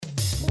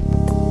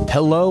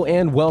Hello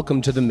and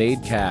welcome to the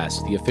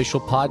Madecast, the official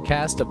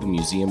podcast of the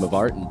Museum of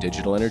Art and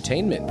Digital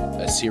Entertainment,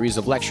 a series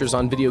of lectures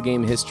on video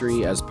game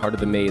history as part of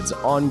the Made's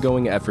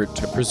ongoing effort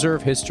to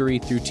preserve history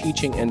through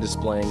teaching and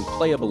displaying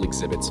playable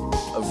exhibits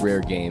of rare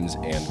games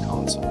and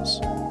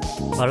consoles.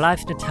 Our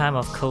life in the time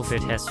of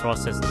COVID has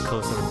forced us to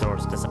close our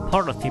doors. The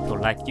support of people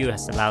like you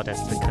has allowed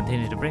us to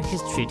continue to bring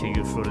history to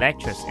you through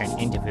lectures and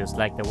interviews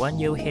like the one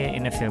you'll hear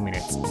in a few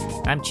minutes.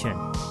 I'm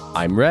Chun.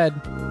 I'm Red.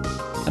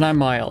 And I'm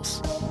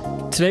Miles.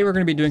 Today we're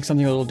going to be doing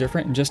something a little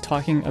different and just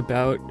talking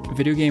about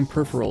video game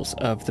peripherals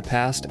of the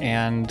past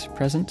and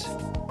present.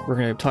 We're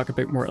going to talk a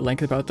bit more at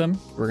length about them.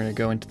 We're going to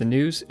go into the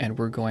news and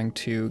we're going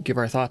to give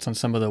our thoughts on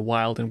some of the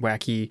wild and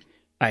wacky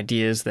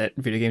ideas that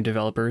video game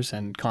developers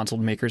and console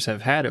makers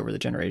have had over the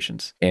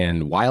generations.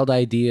 And wild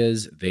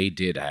ideas they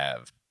did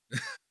have.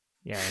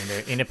 Yeah,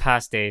 in the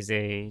past days,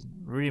 they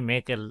really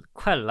make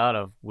quite a lot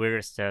of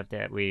weird stuff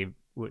that we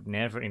would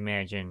never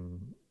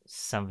imagine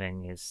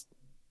something is...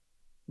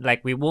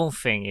 Like, we won't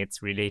think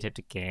it's related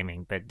to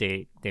gaming, but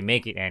they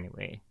make it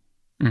anyway.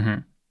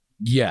 Mm-hmm.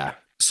 Yeah.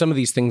 Some of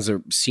these things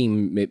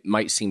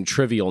might seem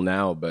trivial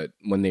now, but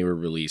when they were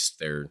released,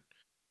 they're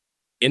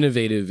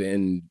innovative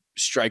and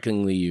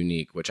strikingly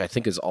unique, which I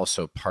think is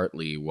also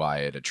partly why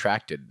it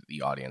attracted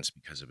the audience,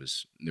 because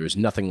there was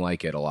nothing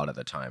like it a lot of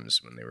the times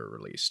when they were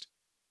released.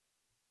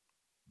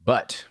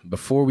 But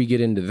before we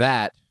get into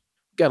that,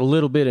 we've got a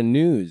little bit of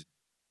news.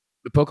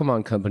 The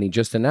Pokemon Company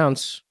just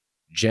announced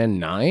Gen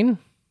 9,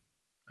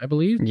 I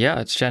believe.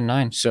 Yeah, it's Gen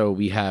 9. So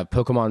we have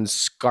Pokemon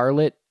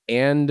Scarlet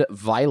and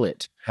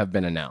Violet have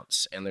been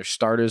announced, and their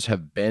starters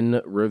have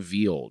been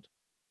revealed.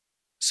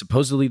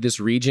 Supposedly, this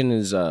region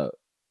is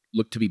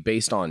looked to be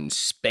based on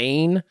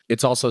Spain.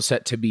 It's also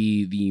set to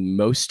be the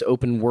most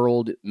open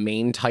world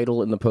main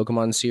title in the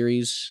Pokemon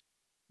series,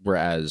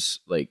 whereas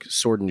like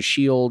Sword and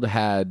Shield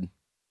had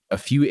a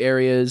few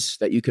areas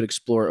that you could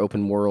explore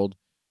open world,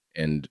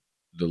 and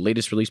the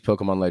latest released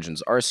Pokemon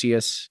Legends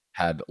Arceus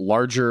had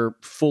larger,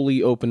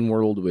 fully open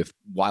world with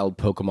wild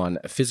Pokemon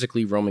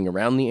physically roaming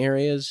around the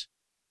areas.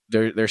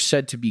 They're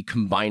said to be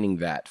combining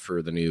that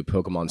for the new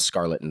Pokemon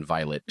Scarlet and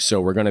Violet. So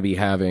we're going to be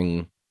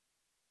having...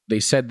 They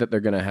said that they're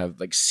going to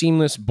have like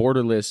seamless,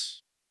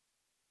 borderless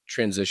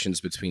transitions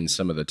between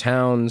some of the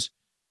towns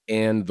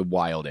and the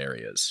wild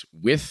areas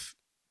with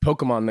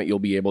Pokemon that you'll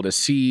be able to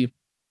see.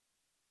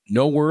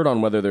 No word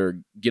on whether they're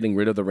getting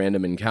rid of the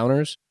random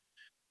encounters,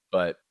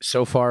 but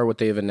so far what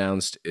they've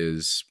announced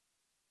is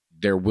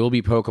there will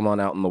be Pokemon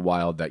out in the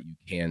wild that you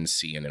can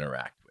see and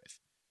interact with.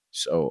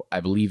 So I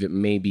believe it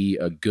may be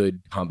a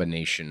good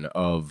combination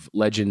of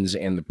Legends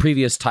and the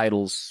previous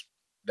titles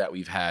that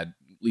we've had,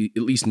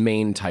 at least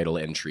main title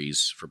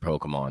entries for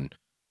Pokemon.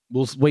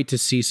 We'll wait to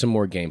see some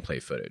more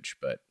gameplay footage,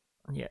 but...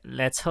 Yeah,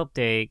 let's hope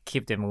they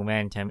keep the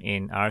momentum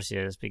in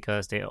Arceus,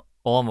 because they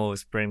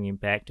almost bring me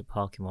back to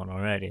Pokemon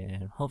already,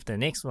 and hope the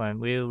next one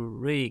will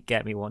really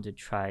get me want to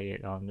try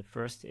it on the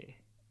first day.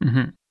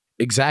 Mm-hmm.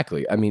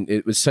 Exactly. I mean,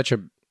 it was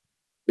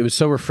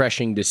so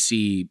refreshing to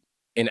see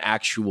an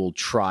actual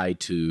try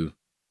to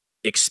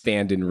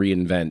expand and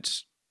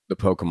reinvent the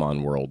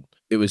Pokemon world.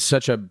 It was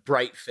such a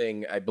bright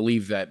thing. I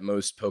believe that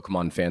most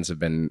Pokemon fans have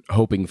been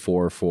hoping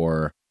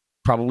for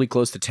probably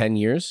close to 10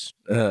 years.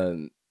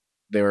 I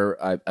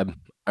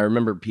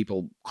remember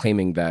people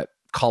claiming that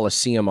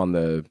Colosseum on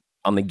the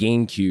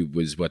GameCube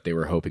was what they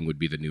were hoping would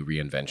be the new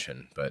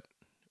reinvention, but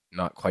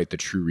not quite the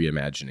true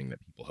reimagining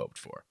that people hoped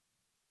for.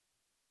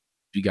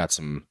 We got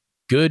some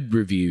good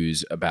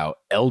reviews about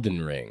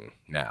Elden Ring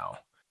now.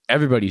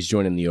 Everybody's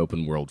joining the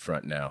open world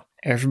front now.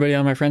 Everybody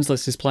on my friends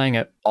list is playing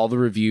it. All the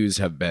reviews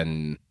have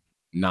been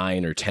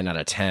 9 or 10 out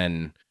of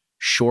 10,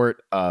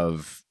 short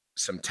of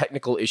some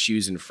technical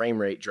issues and frame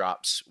rate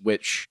drops,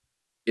 which,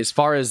 as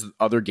far as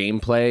other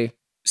gameplay,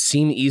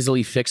 seem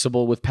easily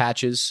fixable with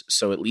patches.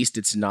 So at least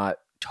it's not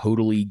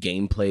totally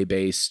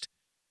gameplay-based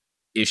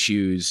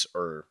issues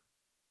or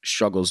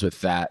struggles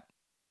with that.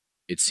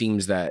 It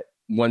seems that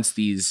once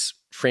these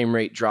frame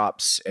rate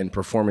drops and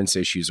performance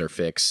issues are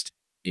fixed,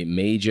 it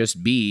may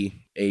just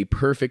be a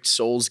perfect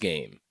Souls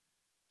game.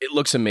 It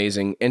looks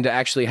amazing, and to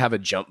actually have a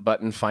jump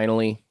button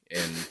finally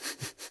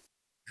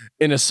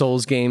in a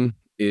Souls game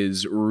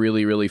is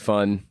really, really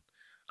fun.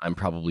 I'm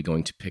probably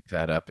going to pick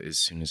that up as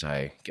soon as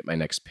I get my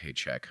next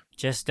paycheck.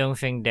 Just don't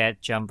think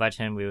that jump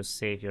button will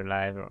save your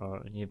life,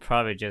 or you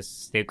probably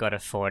just still gotta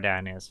fall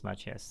down as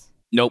much as...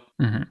 Nope.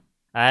 Mm-hmm.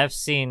 I've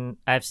seen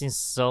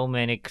so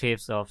many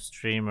clips of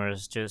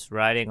streamers just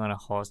riding on a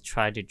horse,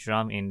 try to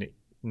jump in the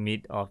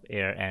mid of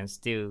air and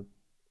still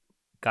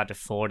got the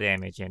fall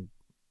damage and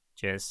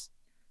just,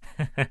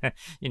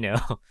 you know.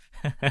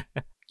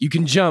 You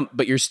can jump,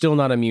 but you're still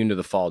not immune to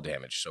the fall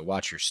damage, so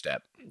watch your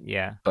step.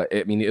 Yeah. But,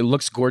 I mean, it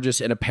looks gorgeous,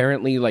 and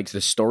apparently, like,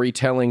 the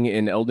storytelling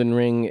in Elden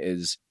Ring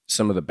is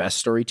some of the best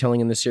storytelling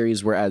in the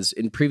series, whereas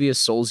in previous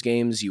Souls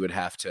games, you would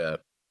have to...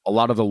 A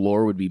lot of the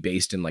lore would be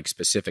based in, like,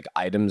 specific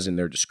items and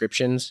their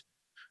descriptions,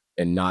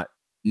 and not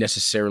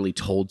necessarily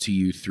told to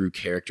you through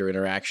character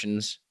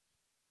interactions.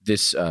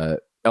 This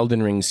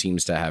Elden Ring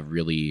seems to have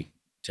really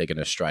taken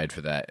a stride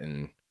for that,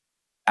 and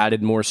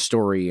added more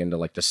story into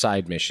like the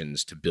side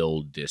missions to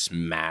build this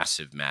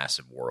massive,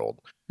 massive world.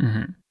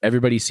 Mm-hmm.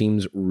 Everybody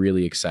seems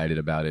really excited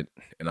about it,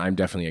 and I'm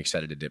definitely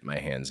excited to dip my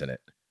hands in it.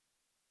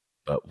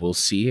 But we'll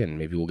see, and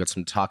maybe we'll get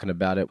some talking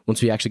about it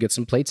once we actually get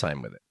some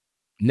playtime with it.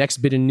 Next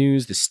bit of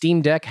news, the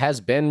Steam Deck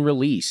has been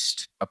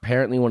released.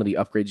 Apparently, one of the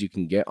upgrades you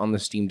can get on the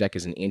Steam Deck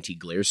is an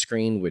anti-glare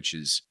screen, which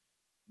is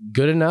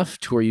good enough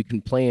to where you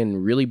can play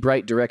in really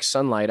bright direct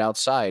sunlight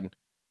outside.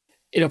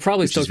 It'll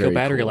probably still kill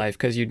battery cool. life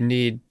because you'd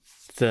need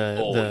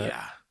the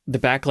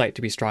backlight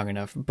to be strong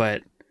enough.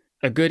 But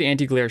a good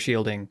anti-glare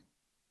shielding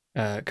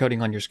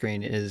coating on your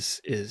screen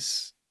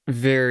is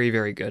very,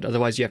 very good.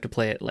 Otherwise, you have to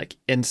play it like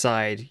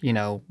inside,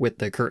 with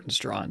the curtains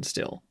drawn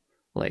still.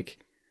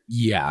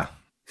 Yeah.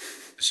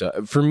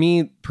 So for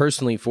me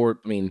personally,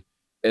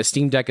 a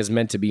Steam Deck is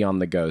meant to be on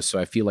the go. So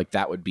I feel like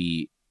that would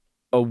be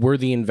a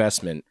worthy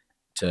investment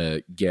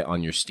to get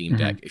on your Steam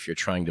Deck if you're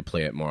trying to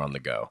play it more on the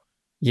go.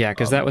 Yeah,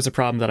 because that was a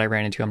problem that I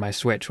ran into on my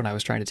Switch when I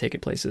was trying to take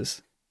it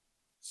places.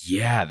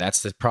 Yeah,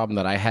 that's the problem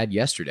that I had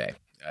yesterday.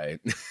 I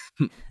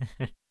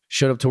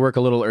showed up to work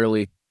a little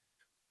early,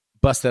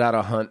 busted out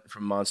a hunt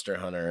from Monster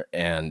Hunter,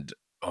 and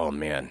oh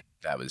man,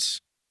 that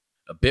was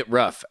a bit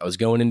rough. I was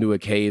going into a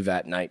cave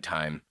at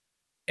nighttime,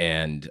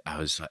 and I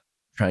was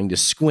trying to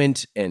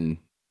squint and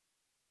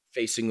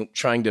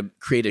trying to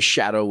create a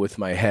shadow with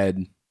my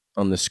head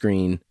on the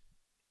screen.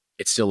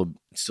 It's still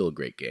a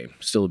great game,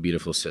 still a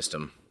beautiful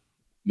system.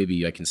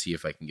 Maybe I can see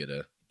if I can get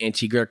a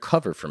anti-glare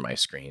cover for my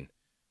screen.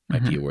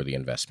 Might be a worthy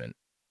investment.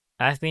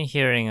 I've been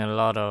hearing a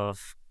lot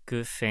of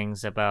good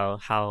things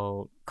about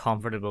how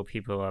comfortable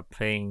people are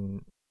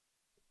playing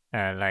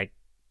like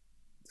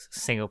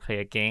single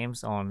player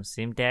games on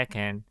Steam Deck,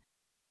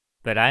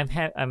 but I'm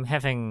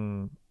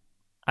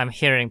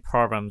hearing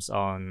problems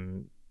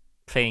on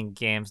playing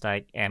games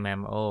like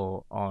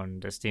MMO on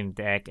the Steam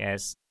Deck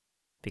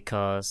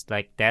because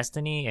like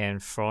Destiny and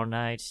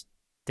Fortnite,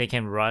 they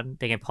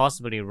can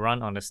possibly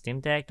run on the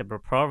Steam Deck. The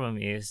problem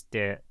is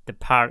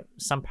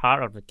some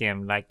part of the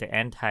game, like the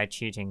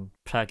anti-cheating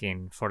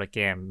plugin for the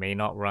game, may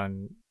not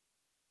run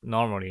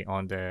normally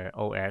on the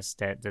OS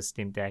that the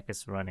Steam Deck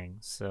is running.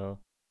 So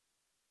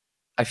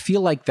I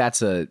feel like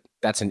that's an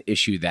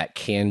issue that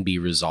can be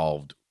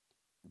resolved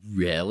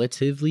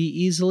relatively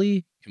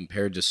easily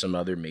compared to some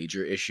other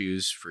major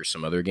issues for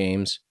some other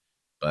games.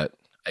 But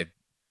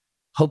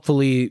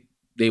hopefully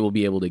they will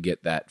be able to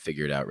get that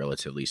figured out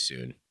relatively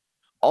soon.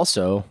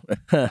 Also,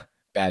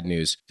 bad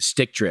news,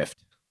 stick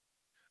drift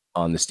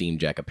on the Steam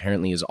Deck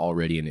apparently is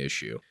already an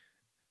issue,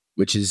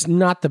 which is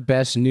not the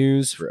best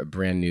news for a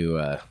brand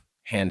new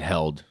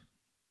handheld.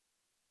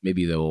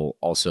 Maybe they'll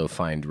also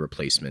find a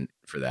replacement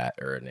for that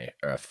or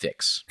a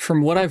fix.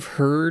 From what I've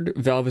heard,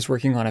 Valve is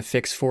working on a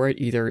fix for it,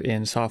 either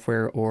in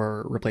software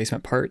or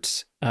replacement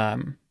parts.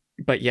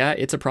 But yeah,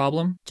 it's a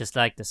problem. Just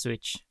like the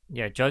Switch.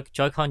 Yeah,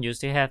 Joy-Con used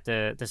to have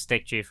the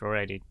stick drift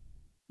already.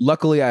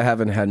 Luckily, I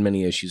haven't had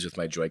many issues with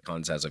my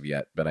Joy-Cons as of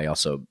yet, but I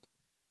also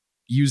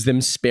use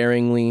them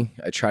sparingly.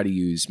 I try to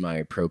use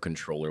my Pro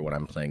controller when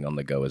I'm playing on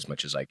the go as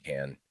much as I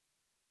can,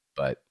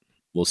 but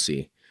we'll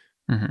see.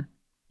 Mm-hmm.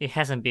 It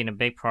hasn't been a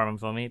big problem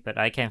for me, but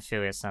I can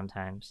feel it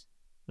sometimes.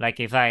 Like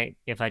if I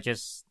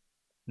just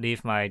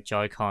leave my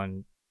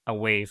Joy-Con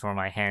away from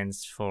my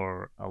hands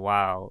for a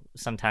while,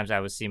 sometimes I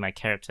would see my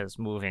characters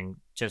moving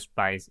just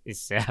by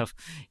itself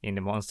in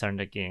the Monster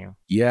Hunter game.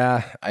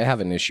 Yeah, I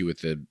have an issue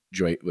with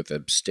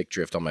the stick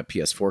drift on my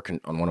PS4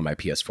 on one of my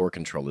PS4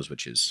 controllers,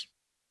 which is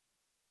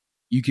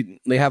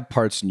they have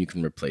parts and you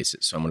can replace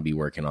it, so I'm going to be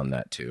working on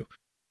that too.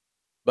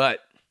 But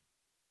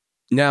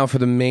now for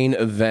the main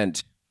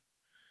event.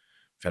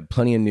 We've had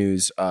plenty of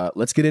news.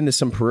 Let's get into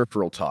some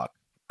peripheral talk.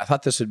 I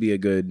thought this would be a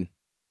good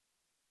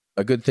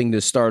thing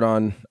to start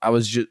on. I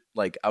was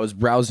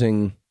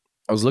browsing.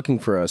 I was looking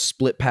for a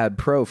Split Pad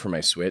Pro for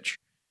my Switch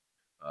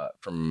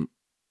from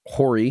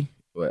Hori.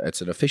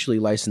 It's an officially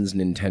licensed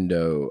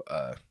Nintendo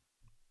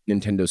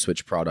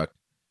Switch product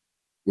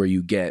where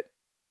you get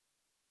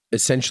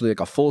essentially like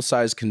a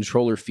full-size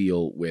controller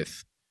feel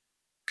with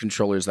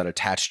controllers that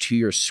attach to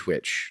your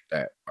Switch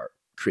that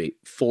create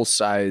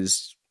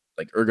full-size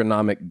like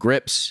ergonomic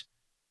grips,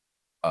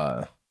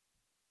 and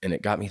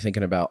it got me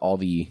thinking about all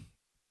the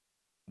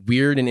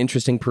weird and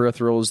interesting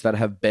peripherals that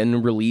have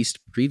been released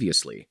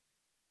previously.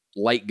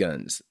 Light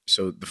guns.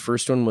 So the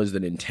first one was the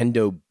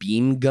Nintendo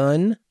Beam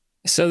Gun.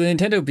 So the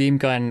Nintendo Beam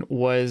Gun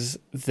was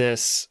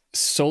this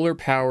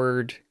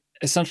solar-powered,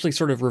 essentially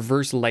sort of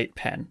reverse light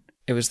pen.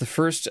 It was the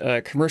first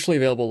commercially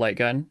available light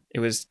gun.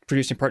 It was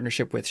produced in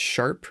partnership with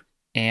Sharp,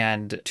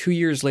 and 2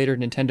 years later,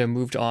 Nintendo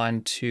moved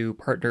on to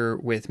partner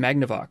with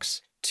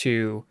Magnavox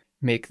to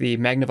make the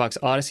Magnavox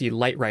Odyssey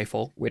light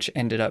rifle, which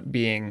ended up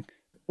being,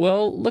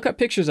 well, look up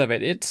pictures of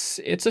it.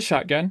 It's a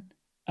shotgun.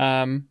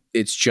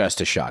 It's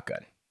just a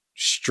shotgun.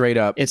 Straight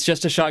up. It's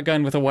just a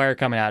shotgun with a wire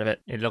coming out of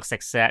it. It looks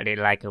exactly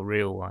like a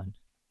real one.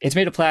 It's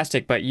made of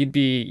plastic, but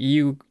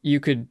you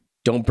could...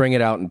 Don't bring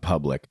it out in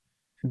public.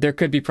 There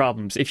could be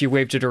problems if you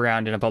waved it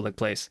around in a public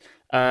place.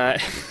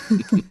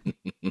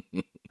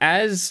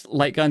 as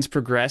light guns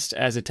progressed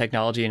as a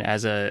technology and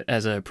as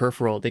a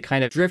peripheral, they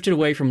kind of drifted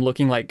away from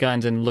looking like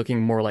guns and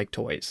looking more like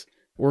toys.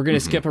 We're going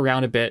to skip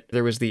around a bit.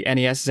 There was the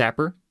NES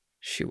Zapper.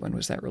 Shoot, when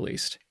was that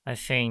released? I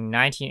think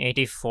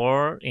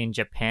 1984 in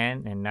Japan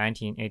and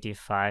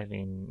 1985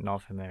 in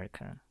North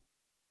America.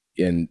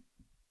 And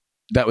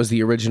that was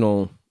the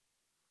original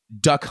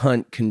Duck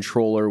Hunt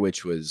controller,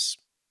 which was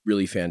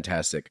really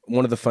fantastic.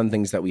 One of the fun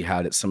things that we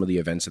had at some of the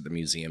events at the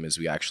museum is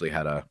we actually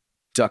had a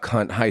Duck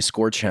Hunt high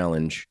score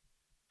challenge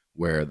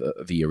where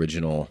the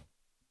original,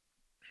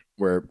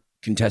 where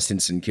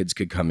contestants and kids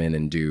could come in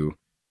and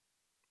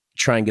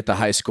try and get the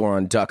high score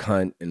on Duck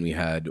Hunt. And we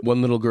had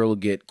one little girl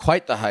get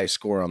quite the high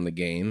score on the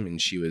game,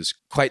 and she was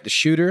quite the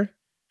shooter,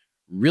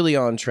 really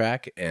on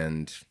track,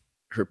 and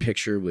her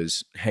picture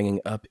was hanging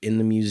up in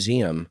the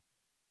museum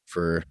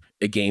for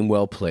a game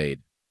well played.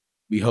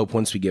 We hope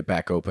once we get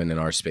back open in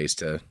our space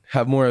to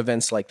have more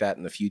events like that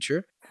in the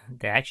future.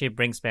 That actually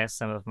brings back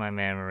some of my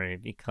memory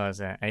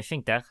because I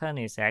think Duck Hunt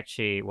is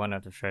actually one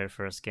of the very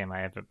first game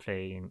I ever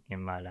played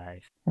in my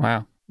life.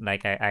 Wow.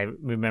 Like I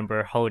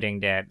remember holding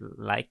that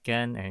light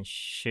gun and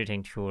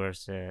shooting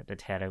towards the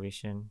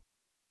television.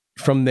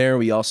 From there,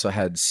 we also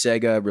had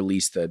Sega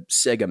release the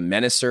Sega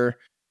Menacer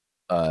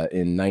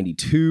in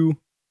 92.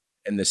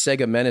 And the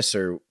Sega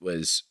Menacer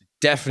was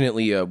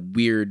definitely a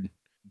weird,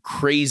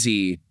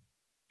 crazy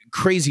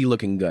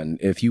looking gun.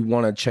 If you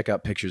want to check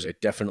out pictures,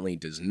 it definitely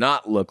does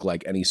not look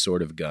like any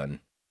sort of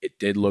gun. It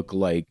did look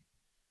like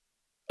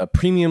a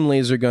premium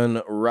laser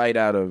gun right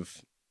out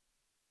of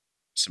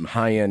some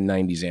high-end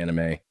 90s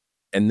anime.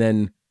 And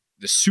then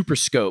the Super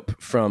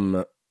Scope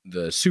from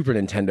the Super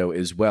Nintendo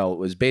as well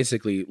was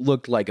basically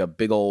looked like a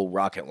big old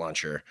rocket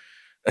launcher.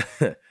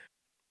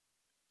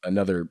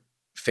 Another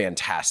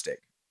fantastic.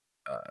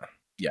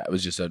 It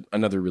was just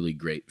another really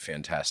great,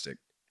 fantastic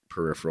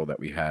peripheral that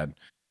we had.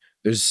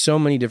 There's so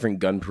many different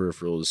gun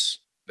peripherals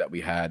that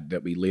we had,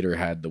 that we later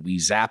had the Wii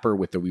Zapper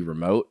with the Wii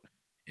Remote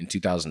in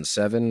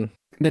 2007.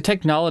 The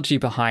technology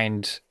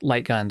behind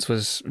light guns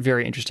was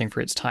very interesting for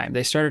its time.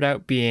 They started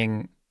out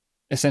being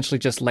essentially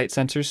just light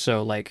sensors,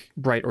 so like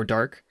bright or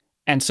dark.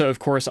 And so, of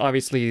course,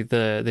 obviously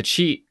the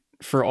cheat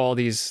for all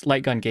these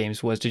light gun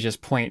games was to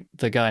just point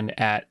the gun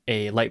at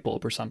a light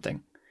bulb or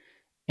something.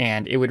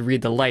 And it would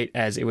read the light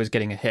as it was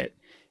getting a hit,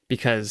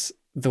 because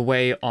the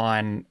way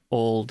on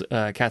old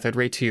cathode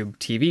ray tube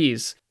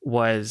TVs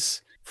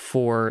was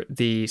for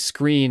the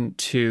screen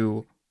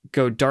to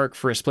go dark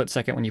for a split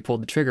second when you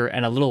pulled the trigger,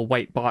 and a little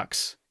white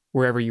box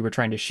wherever you were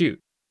trying to shoot.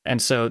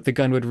 And so the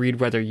gun would read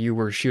whether you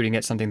were shooting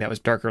at something that was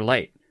dark or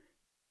light.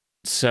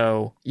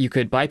 So you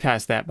could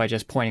bypass that by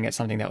just pointing at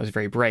something that was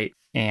very bright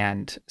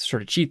and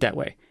sort of cheat that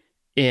way.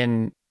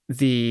 In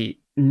the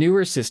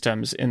newer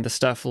systems, in the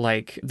stuff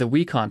like the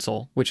Wii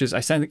console, which is I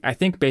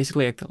think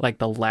basically like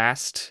the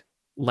last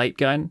light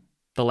gun,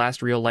 the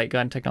last real light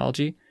gun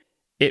technology,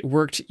 it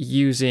worked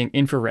using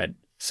infrared.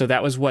 So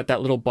that was what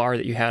that little bar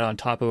that you had on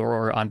top of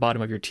or on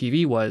bottom of your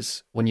TV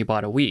was when you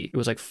bought a Wii. It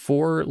was like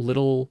 4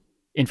 little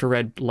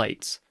infrared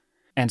lights.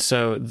 And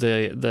so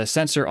the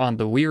sensor on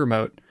the Wii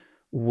remote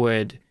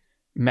would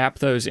map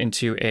those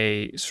into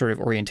a sort of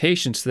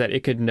orientation so that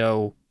it could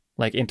know,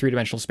 like in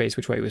 3-dimensional space,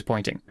 which way it was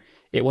pointing.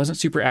 It wasn't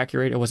super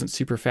accurate, it wasn't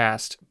super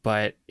fast,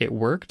 but it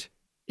worked.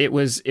 It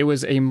was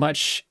a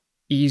much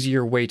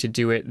easier way to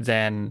do it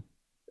than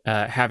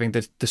having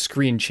the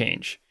screen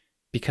change,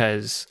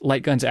 because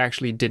light guns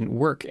actually didn't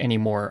work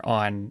anymore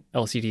on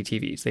LCD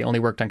TVs. They only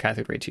worked on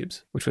cathode ray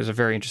tubes, which was a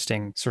very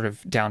interesting sort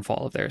of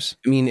downfall of theirs.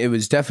 I mean, it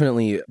was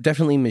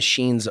definitely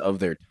machines of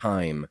their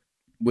time.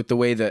 With the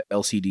way that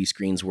LCD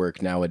screens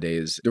work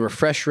nowadays, the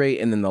refresh rate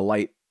and then the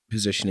light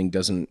positioning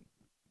doesn't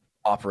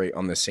operate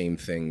on the same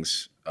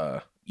things.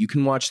 You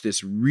can watch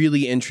this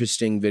really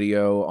interesting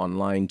video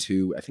online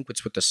too. I think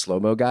it's with the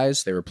Slow-Mo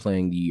guys. They were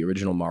playing the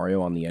original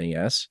Mario on the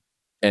NES.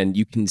 And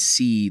you can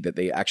see that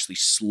they actually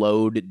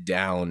slowed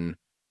down.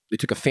 They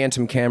took a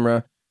phantom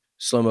camera,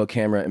 slow-mo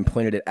camera, and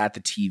pointed it at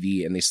the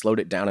TV, and they slowed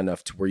it down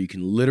enough to where you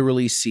can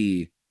literally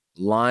see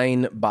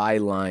line by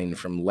line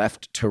from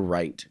left to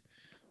right,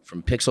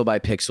 from pixel by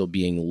pixel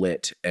being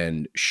lit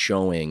and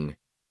showing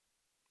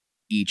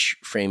each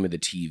frame of the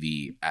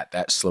TV at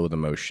that slow of the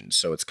motion.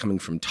 So it's coming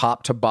from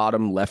top to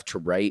bottom, left to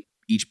right.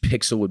 Each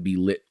pixel would be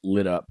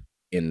lit up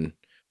in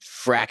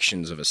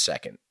fractions of a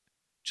second,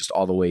 just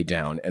all the way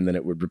down. And then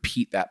it would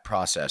repeat that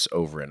process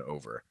over and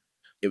over.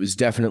 It was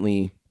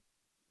definitely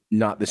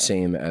not the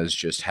same as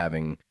just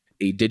having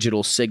a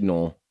digital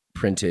signal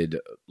printed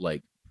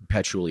like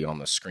perpetually on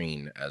the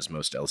screen as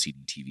most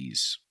LCD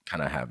TVs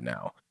kind of have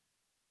now.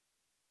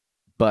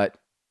 But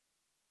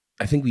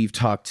I think we've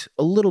talked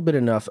a little bit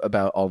enough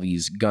about all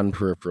these gun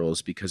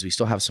peripherals, because we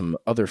still have some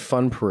other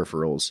fun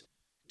peripherals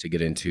to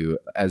get into,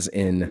 as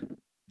in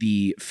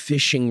the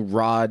fishing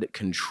rod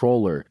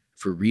controller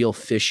for real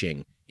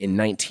fishing in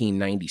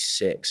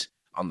 1996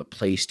 on the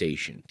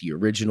PlayStation, the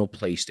original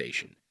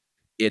PlayStation.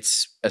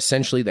 It's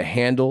essentially the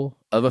handle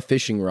of a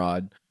fishing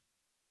rod.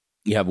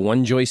 You have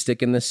one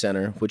joystick in the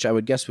center, which I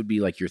would guess would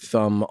be like your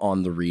thumb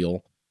on the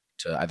reel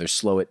to either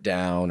slow it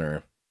down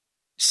or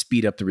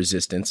speed up the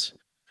resistance.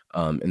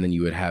 And then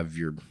you would have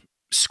your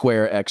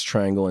square, X,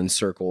 triangle, and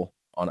circle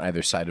on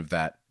either side of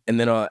that. And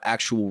then an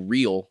actual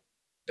reel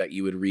that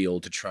you would reel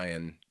to try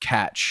and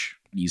catch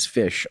these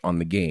fish on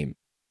the game.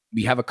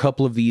 We have a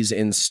couple of these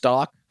in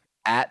stock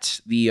at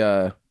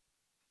the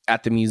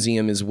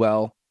museum as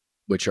well,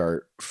 which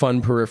are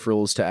fun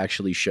peripherals to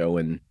actually show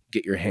and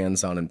get your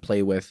hands on and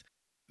play with.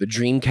 The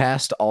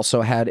Dreamcast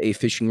also had a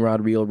fishing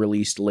rod reel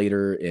released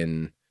later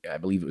in, I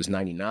believe it was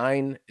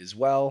 99 as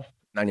well,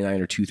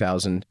 99 or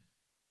 2000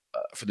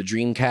 for the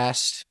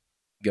Dreamcast,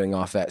 going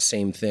off that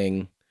same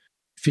thing.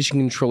 Fishing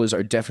controllers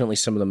are definitely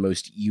some of the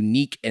most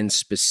unique and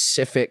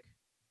specific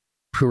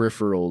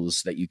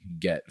peripherals that you can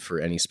get for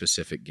any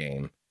specific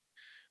game.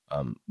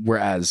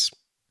 Whereas,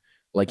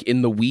 like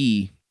in the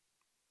Wii,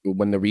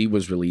 when the Wii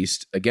was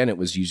released, again, it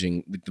was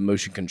using the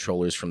motion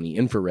controllers from the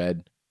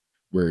infrared,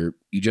 where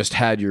you just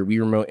had your Wii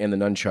remote and the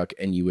nunchuck,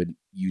 and you would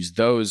use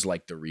those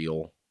like the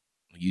reel,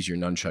 use your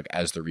nunchuck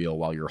as the reel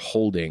while you're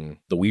holding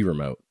the Wii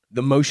remote.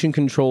 The motion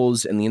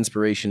controls and the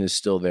inspiration is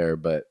still there,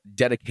 but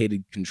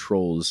dedicated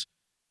controls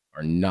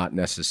are not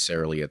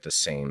necessarily at the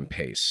same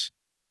pace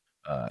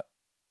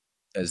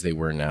as they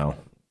were now.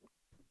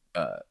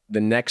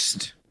 The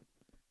next,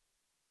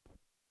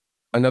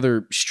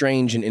 another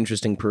strange and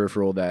interesting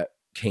peripheral that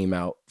came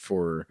out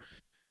for,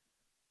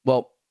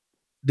 well,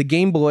 the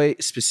Game Boy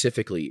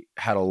specifically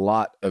had a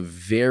lot of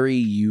very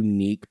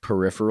unique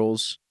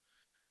peripherals.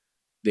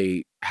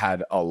 They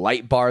had a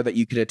light bar that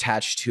you could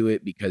attach to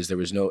it because it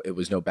was no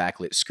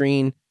backlit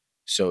screen.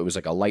 So it was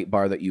like a light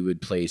bar that you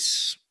would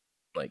place,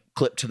 like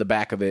clip to the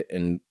back of it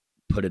and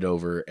put it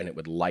over, and it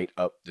would light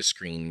up the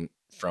screen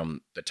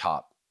from the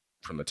top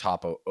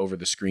over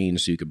the screen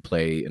so you could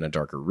play in a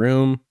darker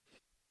room.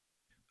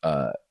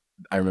 I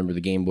remember the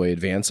Game Boy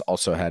Advance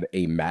also had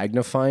a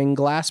magnifying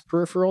glass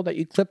peripheral that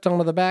you clipped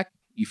onto the back.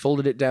 You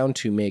folded it down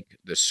to make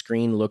the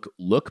screen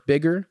look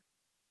bigger.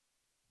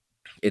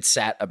 It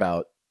sat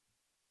about,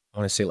 I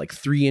want to say like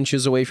 3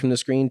 inches away from the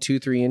screen,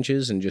 2-3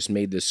 inches, and just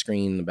made the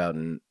screen about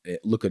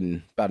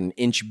an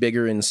inch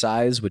bigger in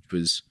size, which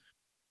was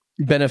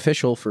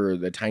beneficial for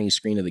the tiny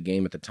screen of the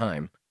game at the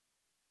time.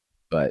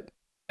 But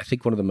I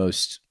think one of the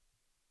most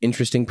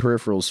interesting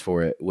peripherals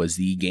for it was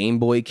the Game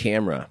Boy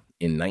camera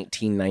in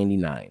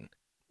 1999.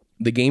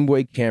 The Game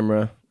Boy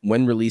camera,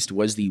 when released,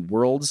 was the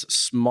world's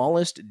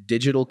smallest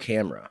digital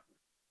camera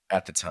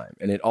at the time.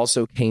 And it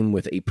also came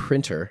with a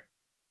printer,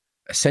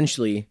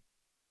 essentially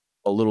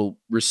a little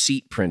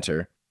receipt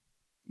printer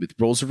with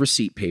rolls of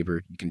receipt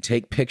paper. You can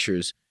take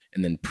pictures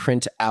and then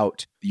print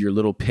out your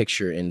little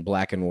picture in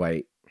black and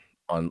white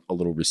on a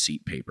little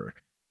receipt paper.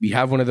 We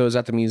have one of those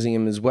at the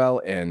museum as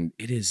well, and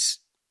it is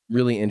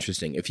really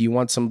interesting. If you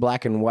want some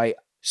black and white,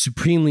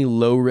 supremely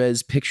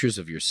low-res pictures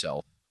of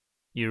yourself,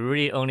 you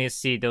really only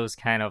see those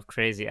kind of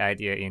crazy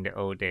idea in the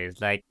old days.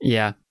 Like,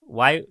 Yeah.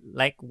 why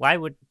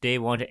would they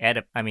want to add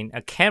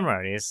a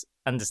camera is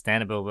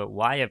understandable, but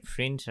why a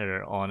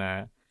printer on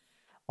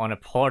a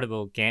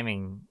portable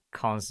gaming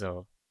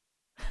console?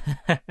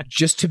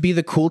 just to be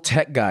the cool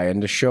tech guy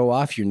and to show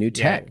off your new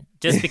tech. Yeah,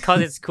 just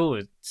because it's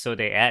cool, so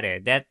they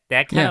added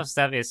that kind of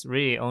stuff is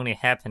really only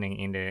happening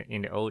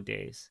in the old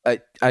days.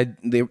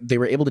 They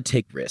were able to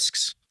take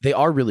risks. They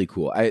are really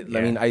cool. I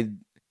mean,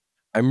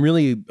 I'm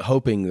really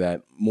hoping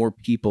that more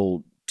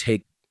people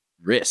take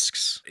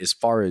risks as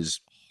far as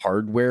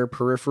hardware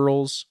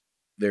peripherals.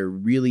 There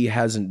really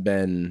hasn't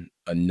been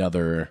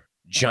another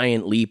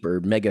giant leap or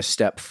mega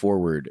step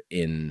forward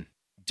in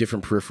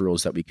different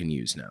peripherals that we can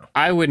use now.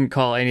 I wouldn't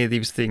call any of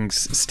these things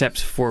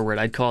steps forward.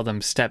 I'd call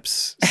them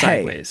steps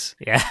sideways.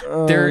 Yeah.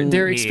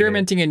 They're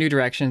experimenting in new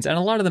directions, and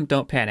a lot of them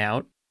don't pan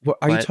out. What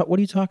are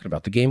you talking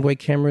about? The Game Boy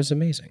camera is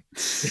amazing.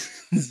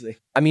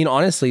 I mean,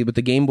 honestly, with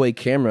the Game Boy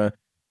camera,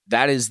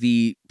 that is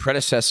the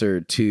predecessor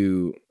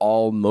to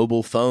all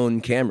mobile phone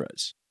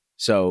cameras.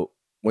 So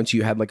once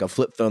you had like a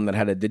flip phone that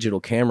had a digital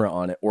camera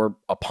on it, or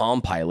a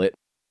Palm Pilot,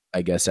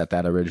 I guess at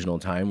that original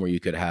time, where you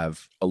could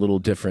have a little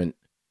different,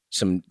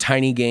 some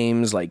tiny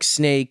games like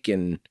Snake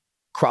and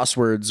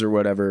crosswords or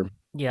whatever.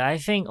 Yeah, I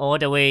think all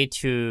the way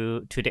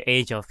to the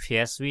age of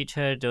PS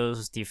Vita,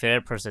 those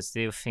developers are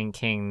still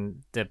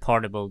thinking the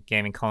portable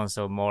gaming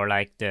console more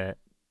like the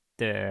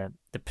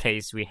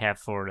place we have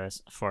for a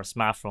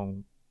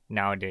smartphone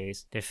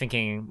nowadays. They're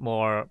thinking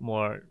more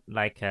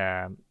like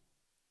a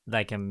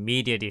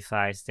media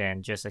device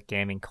than just a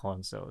gaming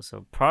console.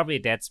 So probably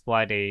that's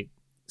why they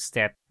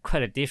step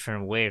quite a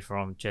different way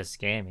from just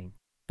gaming.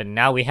 But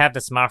now we have the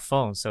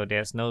smartphone, so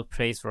there's no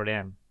place for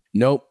them.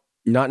 Nope,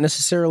 not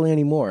necessarily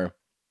anymore.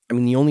 I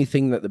mean,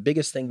 the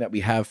biggest thing that we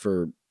have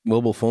for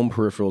mobile phone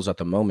peripherals at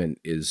the moment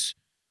is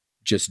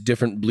just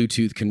different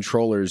Bluetooth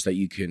controllers that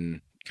you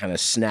can kind of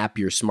snap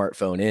your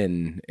smartphone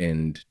in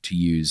and to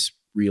use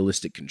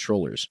realistic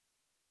controllers.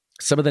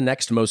 Some of the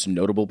next most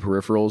notable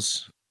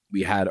peripherals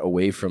we had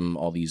away from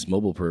all these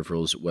mobile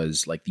peripherals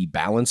was like the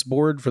balance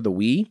board for the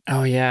Wii.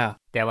 Oh, yeah.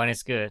 That one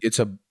is good. It's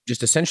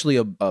just essentially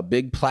a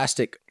big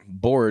plastic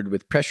board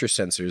with pressure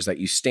sensors that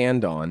you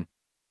stand on.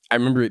 I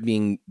remember it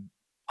being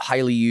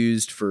highly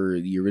used for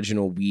the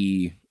original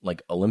Wii,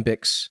 like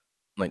Olympics,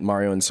 like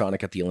Mario and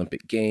Sonic at the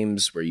Olympic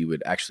Games, where you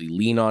would actually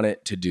lean on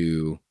it to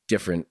do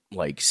different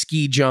like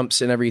ski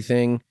jumps and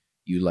everything.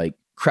 You like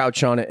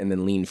crouch on it and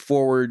then lean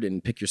forward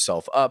and pick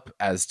yourself up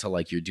as to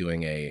like you're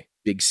doing a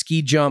big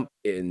ski jump.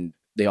 And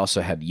they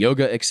also had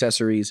yoga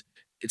accessories.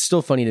 It's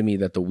still funny to me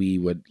that the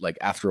Wii would, like,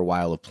 after a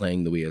while of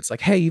playing the Wii, it's like,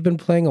 hey, you've been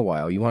playing a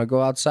while. You want to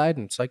go outside?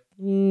 And it's like,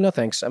 no,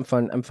 thanks. I'm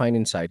fine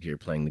inside here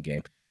playing the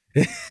game.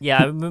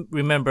 Yeah, I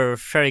remember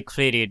very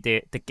clearly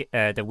the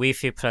Wii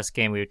Fit Plus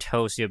game we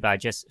told you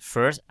about, just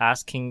first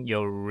asking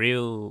your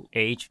real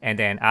age, and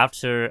then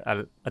after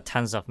a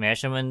tons of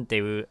measurement,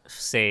 they will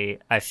say,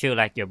 I feel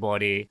like your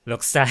body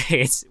looks like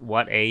it's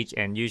what age,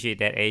 and usually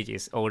that age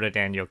is older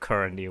than your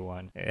currently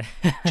one.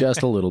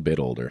 Just a little bit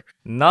older.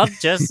 Not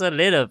just a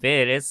little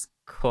bit, it's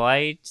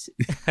quite...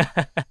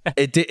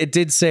 It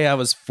did say I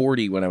was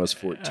 40 when I was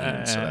 14,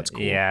 so that's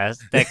cool. Yeah,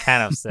 that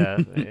kind of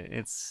stuff.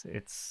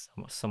 It's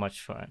so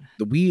much fun.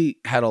 The Wii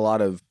had a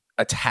lot of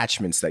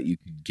attachments that you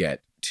could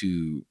get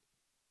to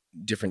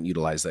different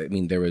utilize. I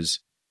mean, there was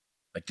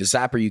like the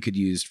zapper you could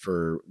use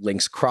for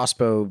Link's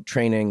crossbow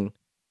training.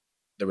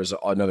 There was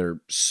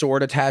another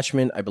sword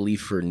attachment, I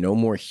believe, for No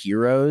More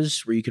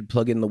Heroes, where you could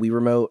plug in the Wii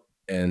remote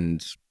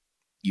and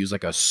use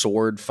like a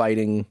sword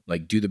fighting,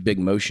 like do the big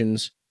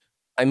motions.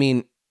 I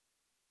mean,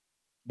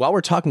 while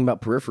we're talking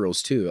about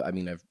peripherals too, I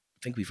mean, I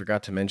think we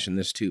forgot to mention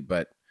this too,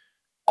 but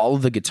all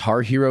of the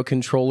Guitar Hero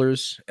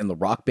controllers and the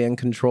Rock Band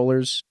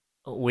controllers.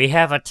 We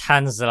have a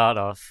lot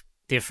of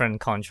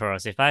different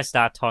controllers. If I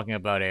start talking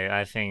about it,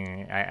 I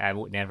think I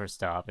would never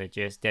stop.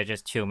 There's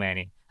just too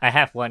many. I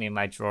have one in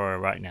my drawer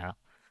right now.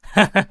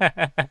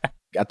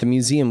 At the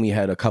museum, we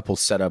had a couple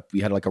set up. We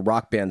had like a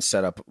Rock Band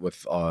setup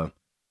with the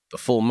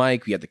full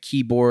mic. We had the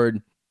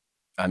keyboard.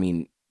 I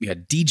mean, we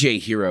had DJ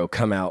Hero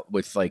come out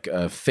with like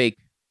a fake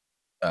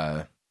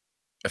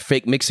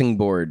mixing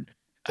board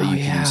that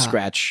you can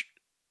scratch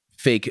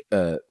fake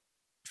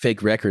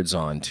records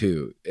on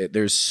too.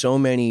 There's so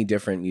many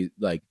different,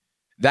 like,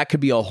 that could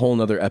be a whole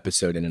nother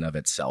episode in and of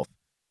itself.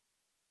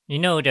 You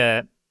know,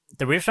 the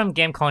rhythm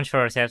game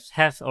controllers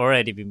have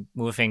already been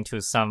moving to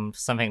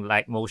something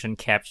like motion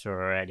capture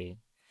already.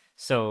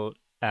 So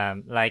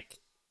like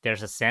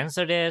there's a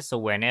sensor there, so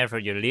whenever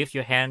you lift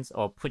your hands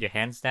or put your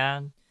hands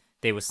down,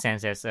 they will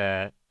sense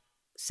it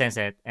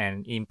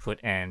and input,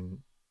 and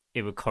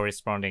it will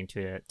corresponding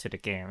to the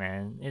game,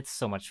 and it's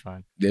so much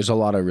fun. There's a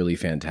lot of really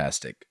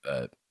fantastic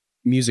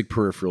music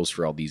peripherals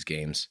for all these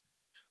games.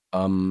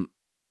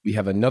 We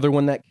have another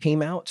one that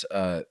came out,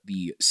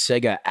 the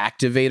Sega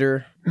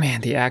Activator.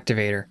 Man, the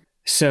Activator.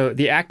 So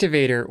the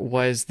Activator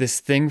was this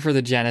thing for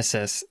the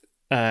Genesis.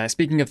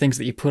 Speaking of things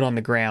that you put on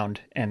the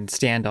ground and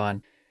stand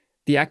on,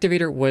 the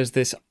Activator was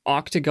this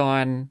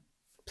octagon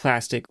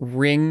plastic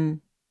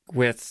ring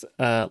with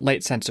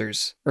light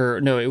sensors. Or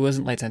no, it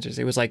wasn't light sensors.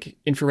 It was like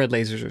infrared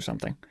lasers or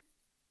something.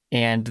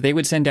 And they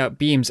would send out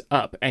beams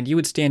up, and you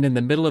would stand in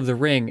the middle of the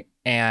ring,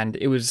 and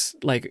it was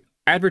like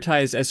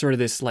advertised as sort of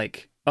this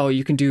like, oh,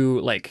 you can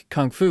do like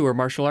kung fu or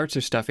martial arts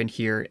or stuff in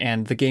here,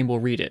 and the game will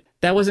read it.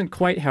 That wasn't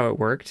quite how it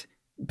worked.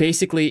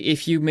 Basically,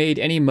 if you made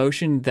any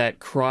motion that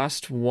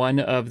crossed one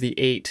of the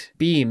 8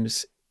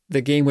 beams, the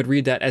game would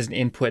read that as an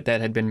input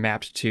that had been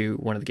mapped to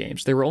one of the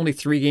games. There were only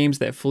 3 games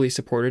that fully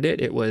supported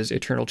it. It was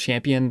Eternal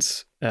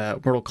Champions,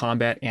 Mortal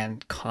Kombat,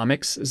 and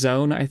Comics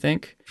Zone, I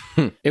think.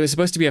 It was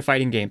supposed to be a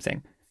fighting game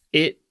thing.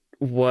 It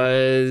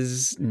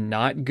was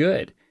not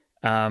good.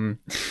 What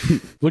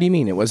do you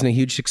mean? It wasn't a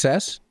huge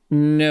success?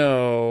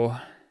 No.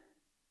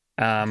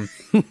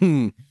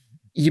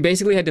 You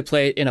basically had to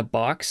play it in a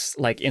box,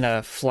 like in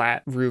a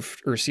flat roof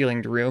or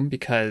ceilinged room,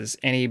 because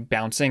any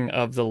bouncing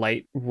of the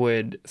light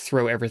would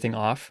throw everything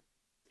off.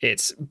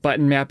 Its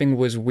button mapping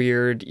was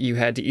weird. You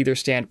had to either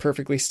stand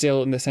perfectly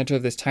still in the center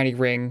of this tiny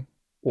ring,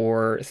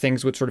 or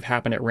things would sort of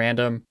happen at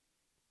random.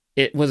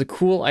 It was a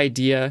cool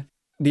idea.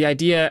 The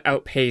idea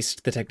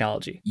outpaced the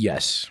technology.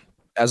 Yes,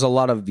 as a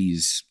lot of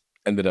these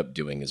ended up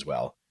doing as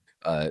well.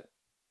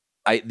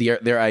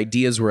 Their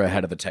ideas were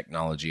ahead of the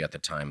technology at the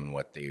time and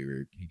what they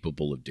were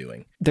capable of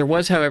doing. There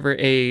was, however,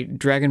 a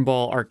Dragon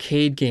Ball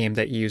arcade game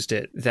that used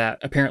it that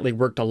apparently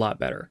worked a lot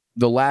better.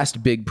 The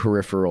last big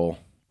peripheral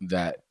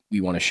that we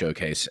want to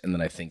showcase, and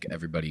that I think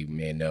everybody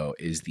may know,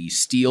 is the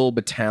Steel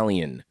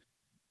Battalion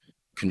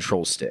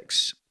control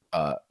sticks.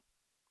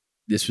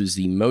 This was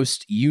the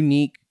most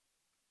unique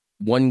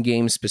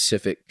one-game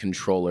specific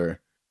controller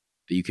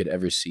that you could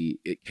ever see.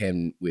 It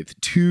came with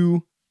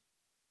 2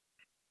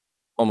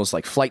 almost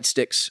like flight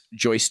sticks,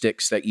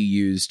 joysticks that you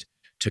used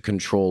to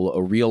control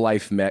a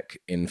real-life mech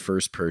in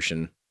first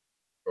person.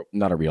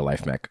 Not a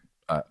real-life mech.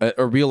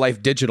 A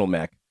real-life digital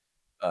mech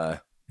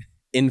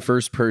in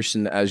first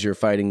person as you're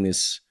fighting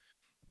this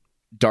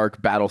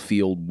dark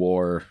battlefield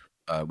war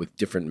with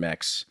different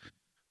mechs.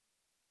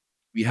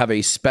 We have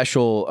a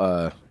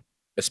special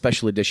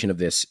edition of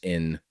this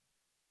in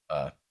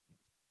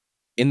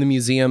the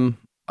museum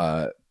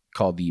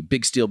called the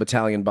Big Steel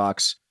Battalion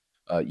box.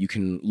 You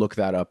can look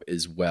that up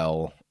as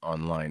well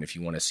online if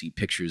you want to see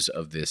pictures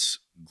of this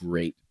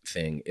great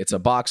thing. It's a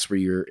box where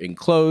you're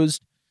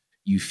enclosed.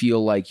 You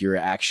feel like you're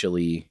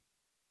actually...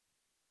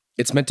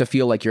 It's meant to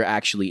feel like you're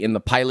actually in the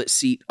pilot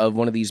seat of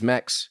one of these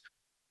mechs.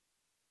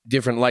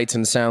 Different lights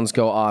and sounds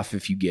go off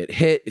if you get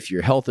hit, if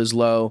your health is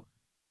low.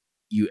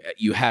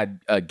 You had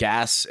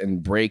gas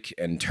and brake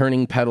and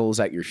turning pedals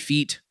at your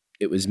feet.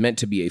 It was meant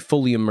to be a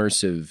fully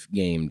immersive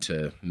game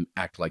to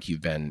act like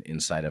you've been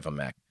inside of a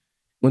mech.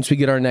 Once we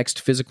get our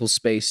next physical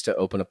space to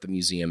open up the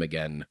museum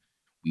again,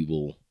 we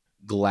will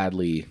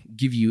gladly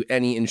give you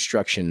any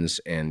instructions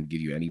and give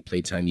you any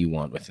playtime you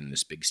want within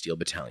this big steel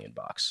battalion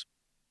box.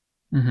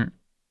 Mm-hmm.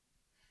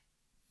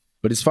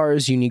 But as far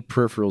as unique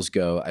peripherals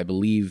go, I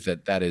believe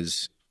that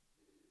is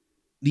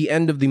the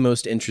end of the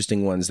most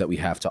interesting ones that we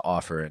have to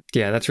offer.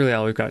 Yeah, that's really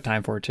all we've got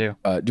time for, too.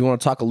 Do you want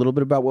to talk a little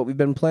bit about what we've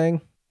been playing?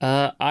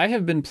 I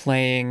have been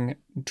playing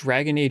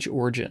Dragon Age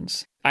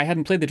Origins. I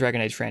hadn't played the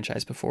Dragon Age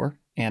franchise before,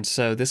 and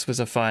so this was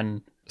a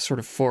fun sort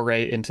of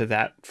foray into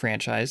that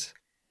franchise.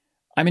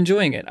 I'm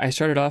enjoying it. I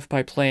started off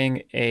by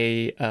playing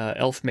a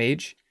elf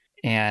mage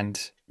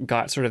and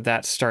got sort of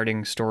that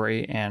starting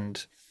story,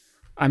 and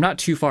I'm not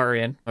too far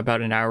in,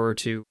 about an hour or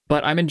two,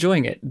 but I'm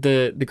enjoying it.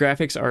 The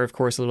graphics are, of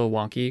course, a little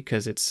wonky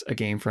because it's a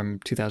game from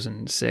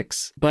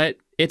 2006, but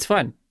it's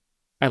fun.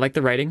 I like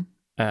the writing.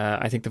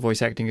 I think the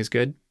voice acting is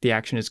good. The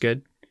action is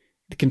good.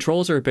 The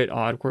controls are a bit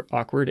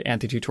awkward,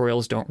 and the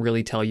tutorials don't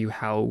really tell you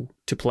how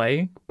to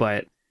play,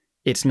 but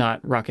it's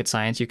not rocket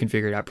science. You can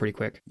figure it out pretty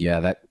quick.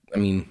 Yeah,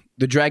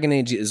 the Dragon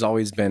Age has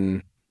always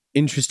been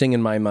interesting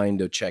in my mind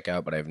to check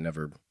out, but I've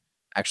never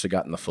actually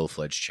gotten the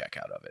full-fledged check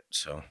out of it.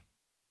 So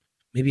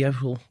maybe I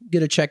will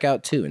get a check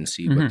out too and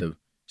see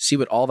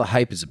what all the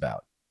hype is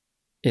about.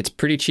 It's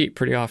pretty cheap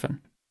pretty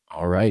often.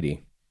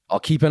 Alrighty.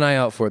 I'll keep an eye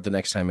out for it the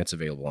next time it's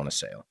available on a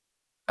sale.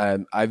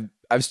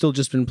 I've still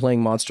just been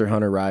playing Monster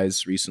Hunter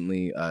Rise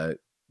recently,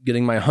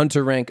 getting my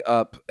hunter rank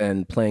up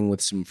and playing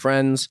with some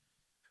friends,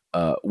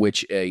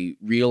 which I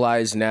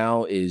realize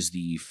now is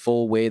the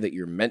full way that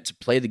you're meant to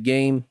play the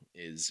game,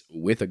 is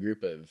with a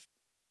group of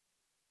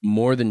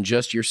more than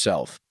just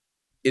yourself.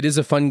 It is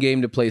a fun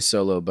game to play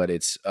solo, but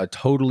it's a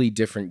totally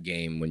different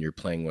game when you're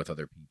playing with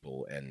other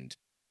people and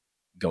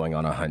going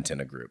on a hunt in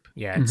a group.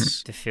 Yeah,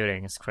 the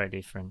feeling is quite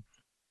different.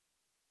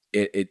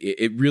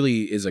 It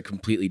really is a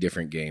completely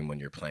different game when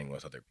you're playing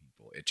with other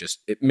people.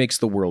 It makes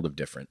the world of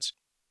difference.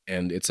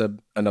 And it's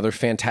another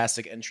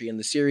fantastic entry in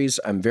the series.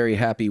 I'm very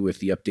happy with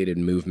the updated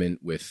movement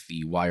with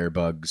the wire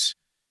bugs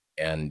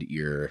and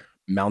your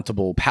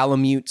mountable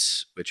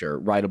palamutes, which are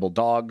rideable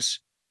dogs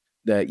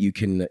that you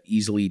can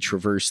easily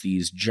traverse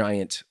these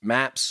giant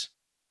maps.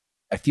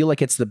 I feel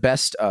like it's the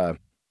best. Some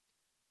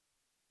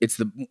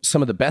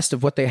of the best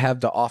of what they have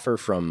to offer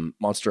from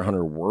Monster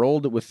Hunter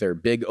World with their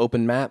big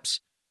open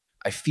maps.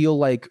 I feel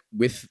like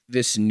with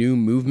this new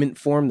movement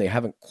form, they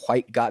haven't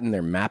quite gotten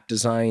their map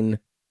design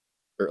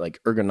or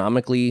like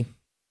ergonomically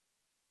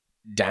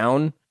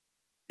down.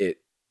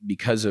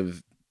 Because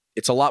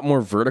it's a lot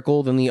more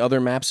vertical than the other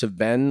maps have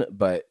been,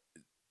 but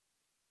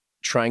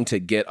trying to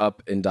get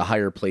up into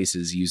higher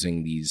places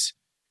using these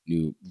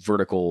new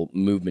vertical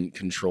movement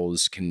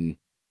controls can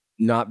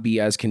not be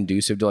as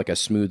conducive to like a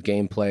smooth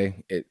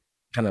gameplay. It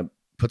kind of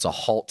puts a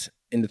halt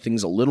into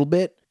things a little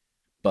bit,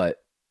 but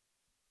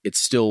it's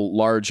still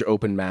large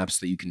open maps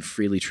that you can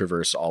freely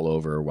traverse all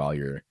over while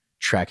you're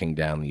tracking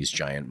down these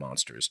giant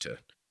monsters to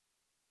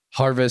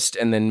harvest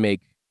and then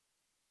make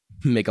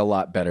a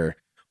lot better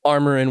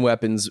armor and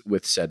weapons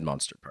with said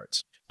monster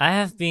parts. I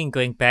have been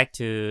going back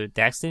to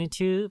Destiny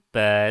 2,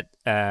 but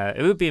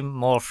it would be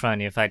more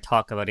fun if I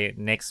talk about it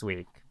next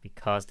week,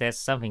 because there's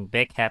something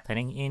big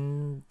happening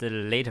in the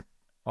later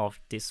of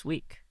this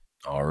week.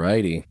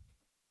 Alrighty.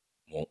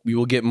 Well, we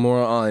will get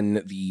more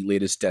on the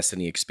latest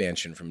Destiny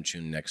expansion from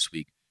June next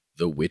week,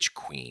 The Witch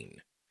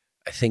Queen.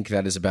 I think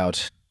that is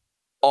about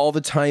all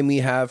the time we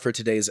have for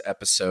today's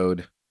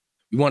episode.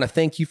 We want to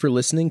thank you for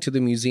listening to the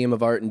Museum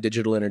of Art and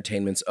Digital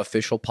Entertainment's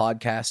official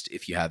podcast.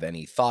 If you have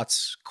any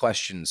thoughts,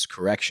 questions,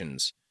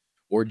 corrections,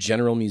 or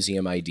general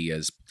museum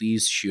ideas,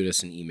 please shoot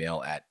us an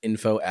email at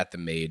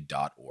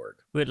info@themade.org.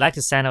 We'd like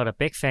to send out a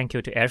big thank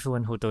you to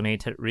everyone who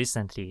donated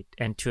recently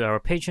and to our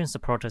Patreon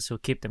supporters who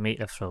keep the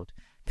Made afloat.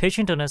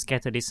 Patreon donors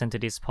get to listen to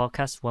this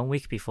podcast 1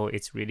 week before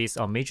it's released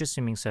on major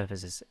streaming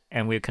services,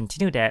 and we'll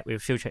continue that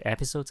with future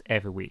episodes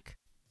every week.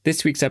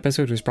 This week's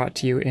episode was brought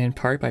to you in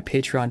part by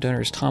Patreon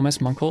donors Thomas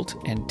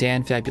Munkholt and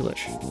Dan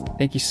Fabulish.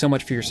 Thank you so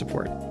much for your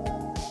support.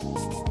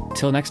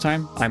 Till next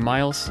time, I'm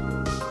Miles.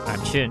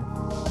 I'm Shin.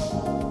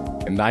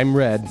 And I'm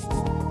Red.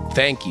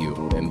 Thank you,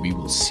 and we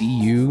will see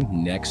you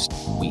next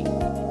week.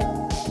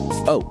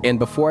 Oh, and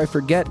before I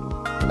forget,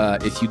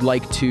 if you'd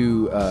like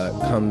to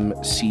come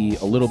see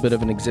a little bit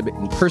of an exhibit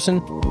in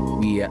person,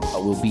 we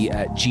will be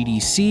at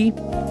GDC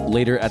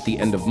later at the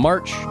end of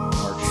March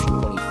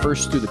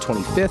 21st through the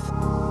 25th.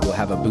 We'll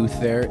have a booth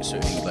there, so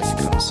if you'd like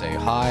to come say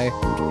hi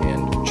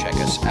and check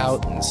us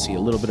out and see a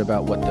little bit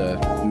about what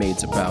the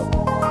Made's about,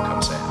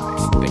 come say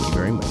hi. Thank you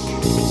very much.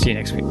 See you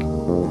next week.